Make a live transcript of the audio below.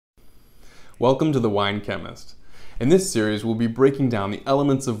Welcome to the Wine Chemist. In this series, we'll be breaking down the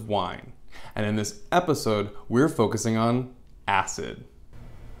elements of wine. And in this episode, we're focusing on acid.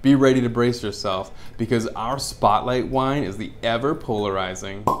 Be ready to brace yourself because our spotlight wine is the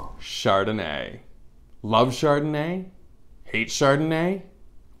ever-polarizing Chardonnay. Love Chardonnay? Hate Chardonnay?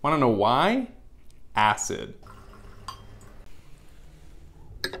 Want to know why? Acid.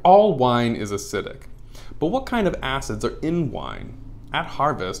 All wine is acidic. But what kind of acids are in wine? At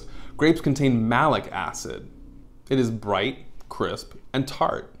harvest, grapes contain malic acid. It is bright, crisp, and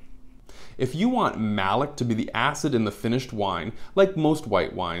tart. If you want malic to be the acid in the finished wine, like most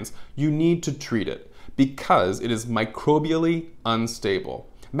white wines, you need to treat it because it is microbially unstable.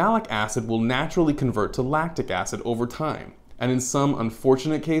 Malic acid will naturally convert to lactic acid over time, and in some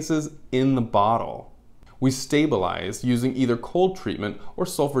unfortunate cases, in the bottle. We stabilize using either cold treatment or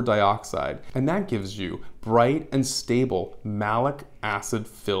sulfur dioxide, and that gives you bright and stable malic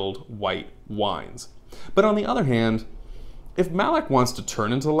acid-filled white wines. But on the other hand, if malic wants to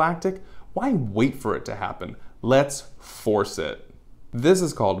turn into lactic, why wait for it to happen? Let's force it. This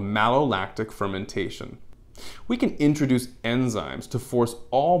is called malolactic fermentation. We can introduce enzymes to force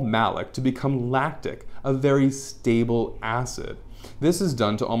all malic to become lactic, a very stable acid. This is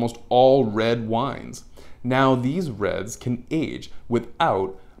done to almost all red wines. Now these reds can age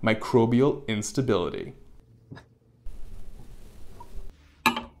without microbial instability.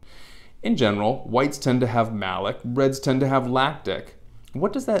 In general, whites tend to have malic, reds tend to have lactic.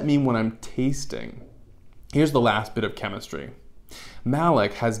 What does that mean when I'm tasting? Here's the last bit of chemistry.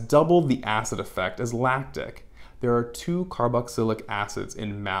 Malic has double the acid effect as lactic. There are 2 carboxylic acids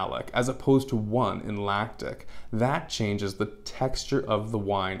in malic as opposed to 1 in lactic. That changes the texture of the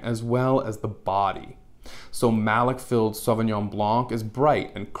wine as well as the body. So malic-filled Sauvignon Blanc is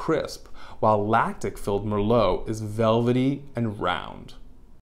bright and crisp, while lactic-filled Merlot is velvety and round.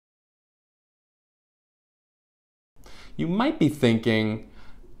 You might be thinking,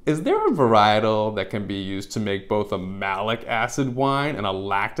 is there a varietal that can be used to make both a malic acid wine and a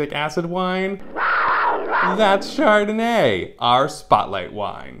lactic acid wine? That's Chardonnay, our spotlight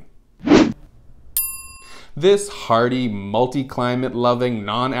wine. This hardy, multi-climate loving,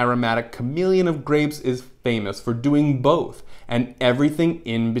 non-aromatic chameleon of grapes is famous for doing both and everything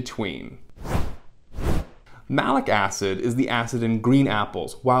in between. Malic acid is the acid in green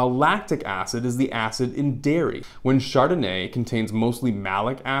apples, while lactic acid is the acid in dairy. When Chardonnay contains mostly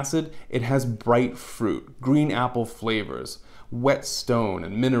malic acid, it has bright fruit, green apple flavors, wet stone,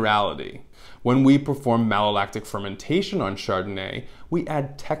 and minerality. When we perform malolactic fermentation on Chardonnay, we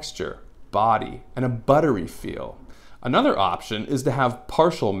add texture, body, and a buttery feel. Another option is to have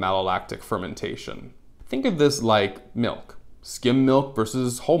partial malolactic fermentation. Think of this like milk. Skim milk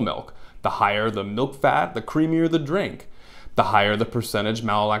versus whole milk. The higher the milk fat, the creamier the drink. The higher the percentage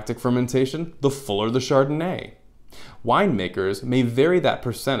malolactic fermentation, the fuller the Chardonnay. Winemakers may vary that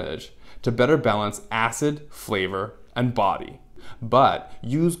percentage to better balance acid, flavor, and body. But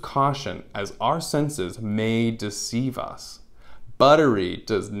use caution as our senses may deceive us. Buttery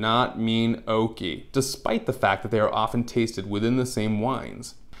does not mean oaky, despite the fact that they are often tasted within the same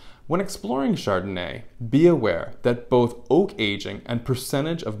wines. When exploring Chardonnay, be aware that both oak aging and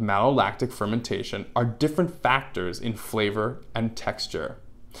percentage of malolactic fermentation are different factors in flavor and texture.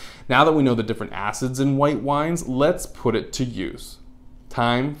 Now that we know the different acids in white wines, let's put it to use.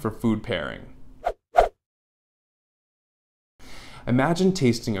 Time for food pairing. Imagine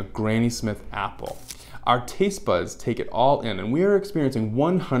tasting a Granny Smith apple. Our taste buds take it all in and we are experiencing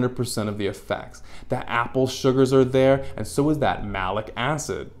 100% of the effects. The apple sugars are there and so is that malic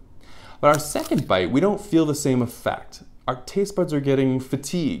acid. But our second bite, we don't feel the same effect. Our taste buds are getting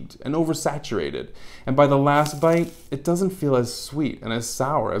fatigued and oversaturated. And by the last bite, it doesn't feel as sweet and as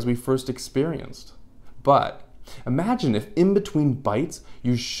sour as we first experienced. But imagine if in between bites,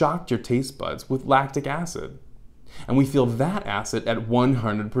 you shocked your taste buds with lactic acid. And we feel that acid at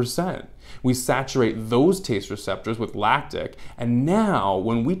 100%. We saturate those taste receptors with lactic, and now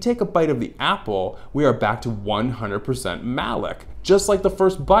when we take a bite of the apple, we are back to 100% malic, just like the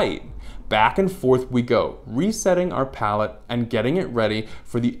first bite. Back and forth we go, resetting our palate and getting it ready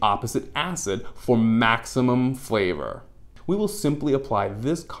for the opposite acid for maximum flavor. We will simply apply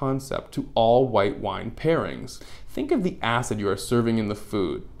this concept to all white wine pairings. Think of the acid you are serving in the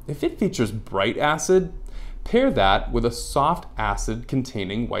food. If it features bright acid, pair that with a soft acid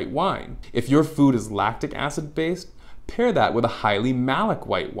containing white wine. If your food is lactic acid based, pair that with a highly malic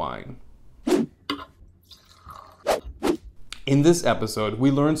white wine. In this episode,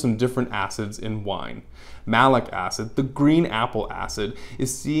 we learned some different acids in wine. Malic acid, the green apple acid,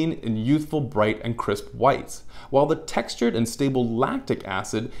 is seen in youthful, bright, and crisp whites, while the textured and stable lactic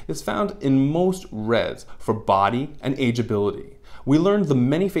acid is found in most reds for body and ageability. We learned the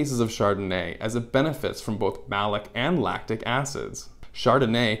many faces of Chardonnay as it benefits from both malic and lactic acids.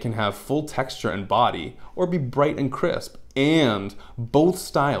 Chardonnay can have full texture and body, or be bright and crisp, and both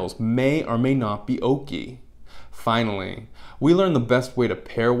styles may or may not be oaky. Finally, we learned the best way to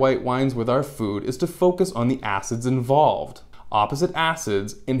pair white wines with our food is to focus on the acids involved. Opposite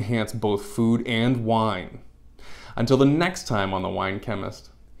acids enhance both food and wine. Until the next time on The Wine Chemist,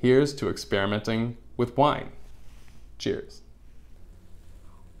 here's to experimenting with wine. Cheers.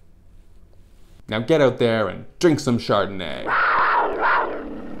 Now get out there and drink some Chardonnay.